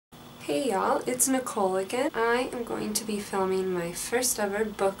Hey y'all, it's Nicole again. I am going to be filming my first ever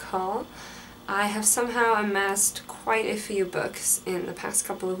book haul. I have somehow amassed quite a few books in the past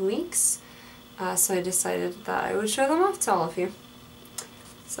couple of weeks, so I decided that I would show them off to all of you.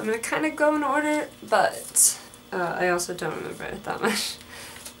 So I'm going to kind of go in order, but I also don't remember it that much.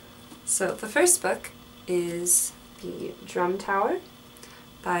 So the first book is The Drum Tower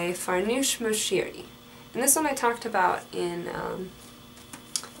by Farnoosh Moshiri. And this one I talked about in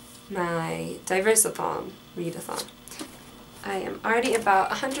my Diversathon readathon. I am already about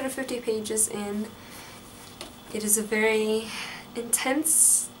 150 pages in. It is a very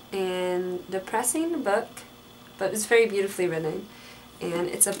intense and depressing book, but it's very beautifully written. And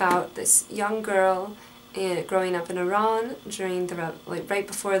it's about this young girl growing up in Iran during the right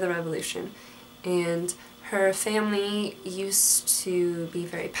before the revolution, and her family used to be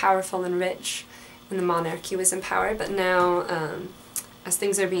very powerful and rich when the monarchy was in power, but now as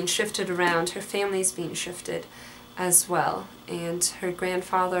things are being shifted around, her family's being shifted as well. And her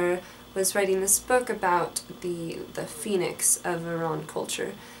grandfather was writing this book about the phoenix of Iran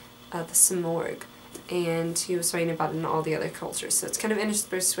culture, the Simorgh, and he was writing about it in all the other cultures. So it's kind of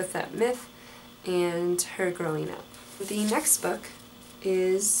interspersed with that myth and her growing up. The next book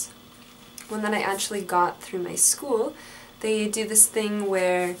is one that I actually got through my school. They do this thing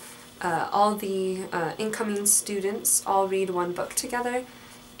where all the incoming students all read one book together,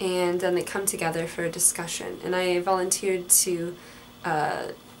 and then they come together for a discussion. And I volunteered to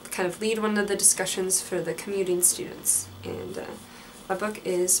kind of lead one of the discussions for the commuting students. And my book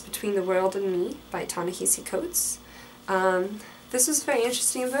is Between the World and Me by Ta-Nehisi Coates. This was a very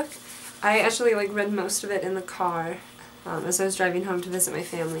interesting book. I actually read most of it in the car as I was driving home to visit my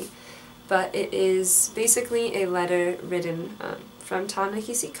family. But it is basically a letter written from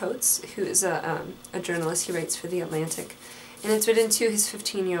Ta-Nehisi Coates, who is a journalist. He writes for The Atlantic. And it's written to his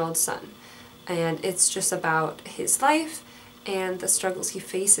 15-year-old son. And it's just about his life and the struggles he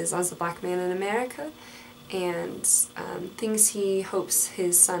faces as a black man in America, and things he hopes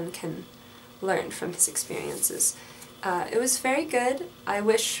his son can learn from his experiences. It was very good. I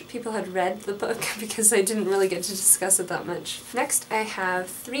wish people had read the book because I didn't really get to discuss it that much. Next, I have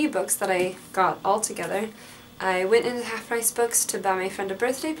 3 books that I got all together. I went into Half Price Books to buy my friend a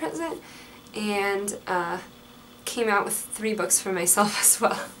birthday present, and came out with 3 books for myself as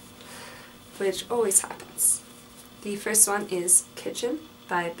well, which always happens. The first one is Kitchen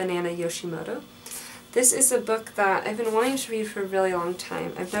by Banana Yoshimoto. This is a book that I've been wanting to read for a really long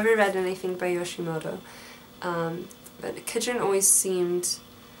time. I've never read anything by Yoshimoto. But Kitchen always seemed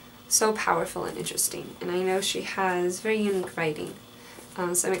so powerful and interesting, and I know she has very unique writing,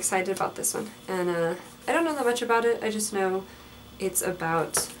 so I'm excited about this one. And I don't know that much about it. I just know it's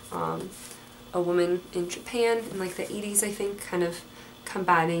about a woman in Japan in the 80s, I think, kind of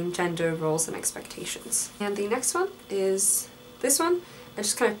combating gender roles and expectations. And the next one is this one. I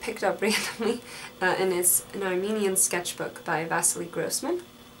just kind of picked up randomly, and it's an Armenian sketchbook by Vasily Grossman.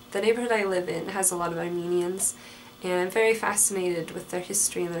 The neighborhood I live in has a lot of Armenians, and I'm very fascinated with their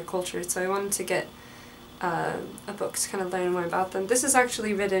history and their culture, so I wanted to get a book to kind of learn more about them. This is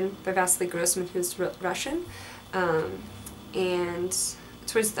actually written by Vasily Grossman, who's Russian, and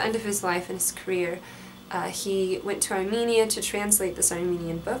towards the end of his life and his career, he went to Armenia to translate this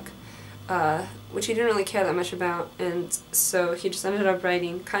Armenian book, which he didn't really care that much about, and so he just ended up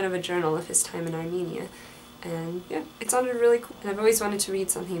writing kind of a journal of his time in Armenia. And yeah, it sounded really cool, and I've always wanted to read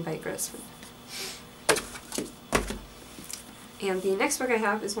something by Grossman. And the next book I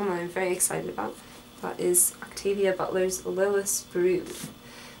have is one that I'm very excited about. That is Octavia Butler's Lilith's Brood.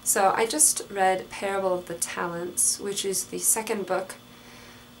 So I just read Parable of the Talents, which is the second book.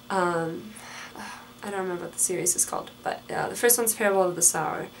 I don't remember what the series is called, but the first one's Parable of the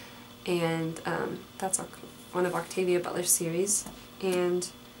Sower, and that's one of Octavia Butler's series. And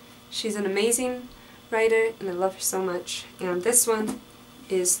she's an amazing writer, and I love her so much. And this one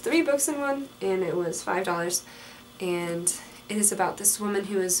is 3 books in one, and it was $5. And it is about this woman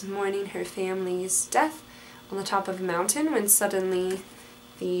who is mourning her family's death on the top of a mountain when suddenly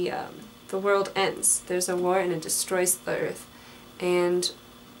the world ends. There's a war and it destroys the earth. And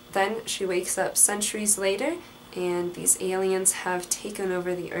then she wakes up centuries later, and these aliens have taken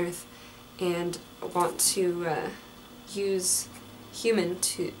over the earth and want to use human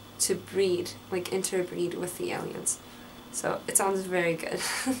to breed, interbreed with the aliens. So it sounds very good.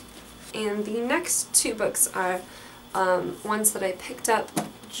 And the next 2 books are ones that I picked up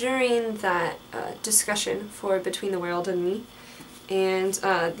during that discussion for Between the World and Me. And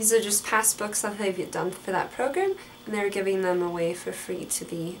these are just past books that they've done for that program, and they're giving them away for free to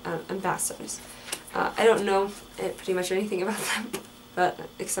the ambassadors. I don't know pretty much anything about them, but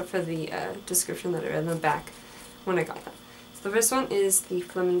except for the description that I read in the back when I got them. So the first one is The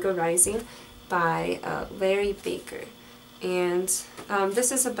Flamingo Rising by Larry Baker. And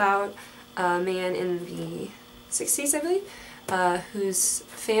this is about a man in the 60s, I believe, whose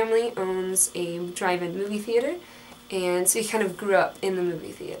family owns a drive-in movie theater, and so he kind of grew up in the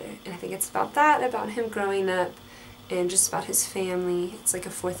movie theater. And I think it's about that, about him growing up, and just about his family. It's like a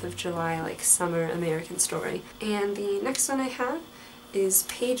 4th of July, like summer American story. And the next one I have is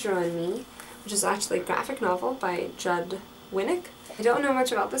Pedro and Me, which is actually a graphic novel by Judd Winnick. I don't know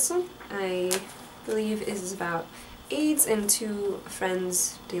much about this one. I believe it is about AIDS and 2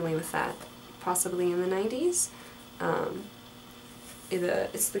 friends dealing with that, possibly in the 90s.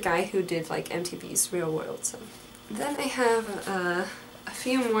 It's the guy who did like MTV's Real World. So then I have a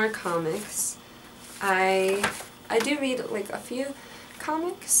few more comics. I do read like a few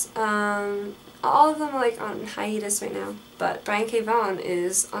comics. All of them are like on hiatus right now, but Brian K. Vaughan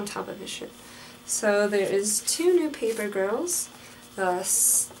is on top of his shit. So there is 2 new Paper Girls,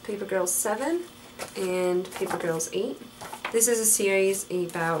 Paper Girls 7 and Paper Girls 8. This is a series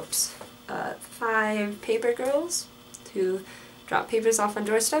about 5 paper girls who drop papers off on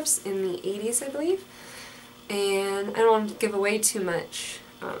doorsteps in the 80s, I believe. And I don't want to give away too much.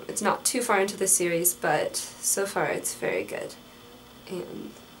 It's not too far into the series, but so far it's very good.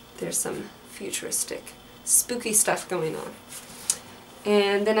 And there's some futuristic, spooky stuff going on.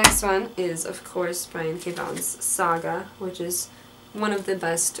 And the next one is, of course, Brian K. Vaughan's Saga, which is one of the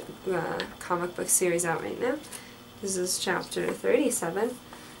best comic book series out right now. This is chapter 37,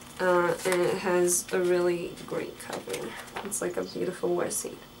 and it has a really great cover. It's like a beautiful war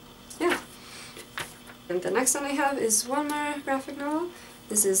scene. Yeah. And the next one I have is one more graphic novel.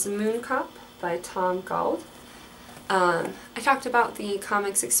 This is Moon Cop by Tom Gauld. I talked about the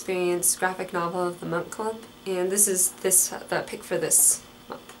Comics Experience graphic novel of the Month Club, and this is the pick for this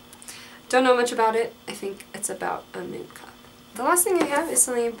month. Don't know much about it. I think it's about a moon cop. The last thing I have is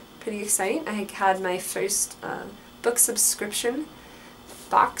something pretty exciting. I had my first book subscription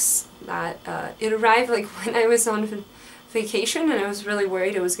box that it arrived like when I was on vacation, and I was really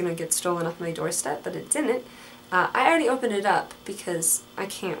worried it was going to get stolen off my doorstep, but it didn't. I already opened it up because I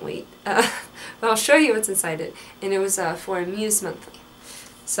can't wait, but I'll show you what's inside it, and it was for a Muse monthly.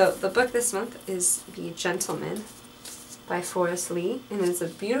 So the book this month is The Gentleman by Forrest Lee, and it's a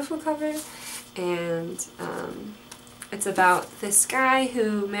beautiful cover, and it's about this guy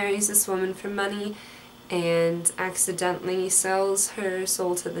who marries this woman for money and accidentally sells her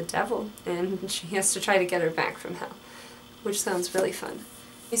soul to the devil, and she has to try to get her back from hell, which sounds really fun.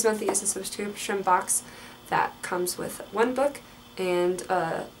 Muse monthly is a subscription box that comes with one book and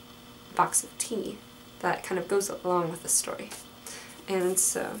a box of tea that kind of goes along with the story. And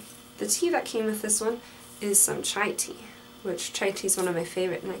so the tea that came with this one is some chai tea, which chai tea is one of my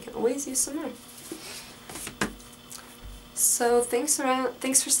favorite, and I can always use some more. So thanks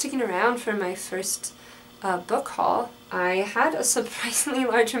for sticking around for my first book haul. I had a surprisingly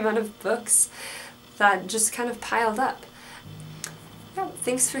large amount of books that just kind of piled up. Yeah,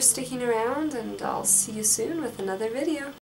 thanks for sticking around, and I'll see you soon with another video.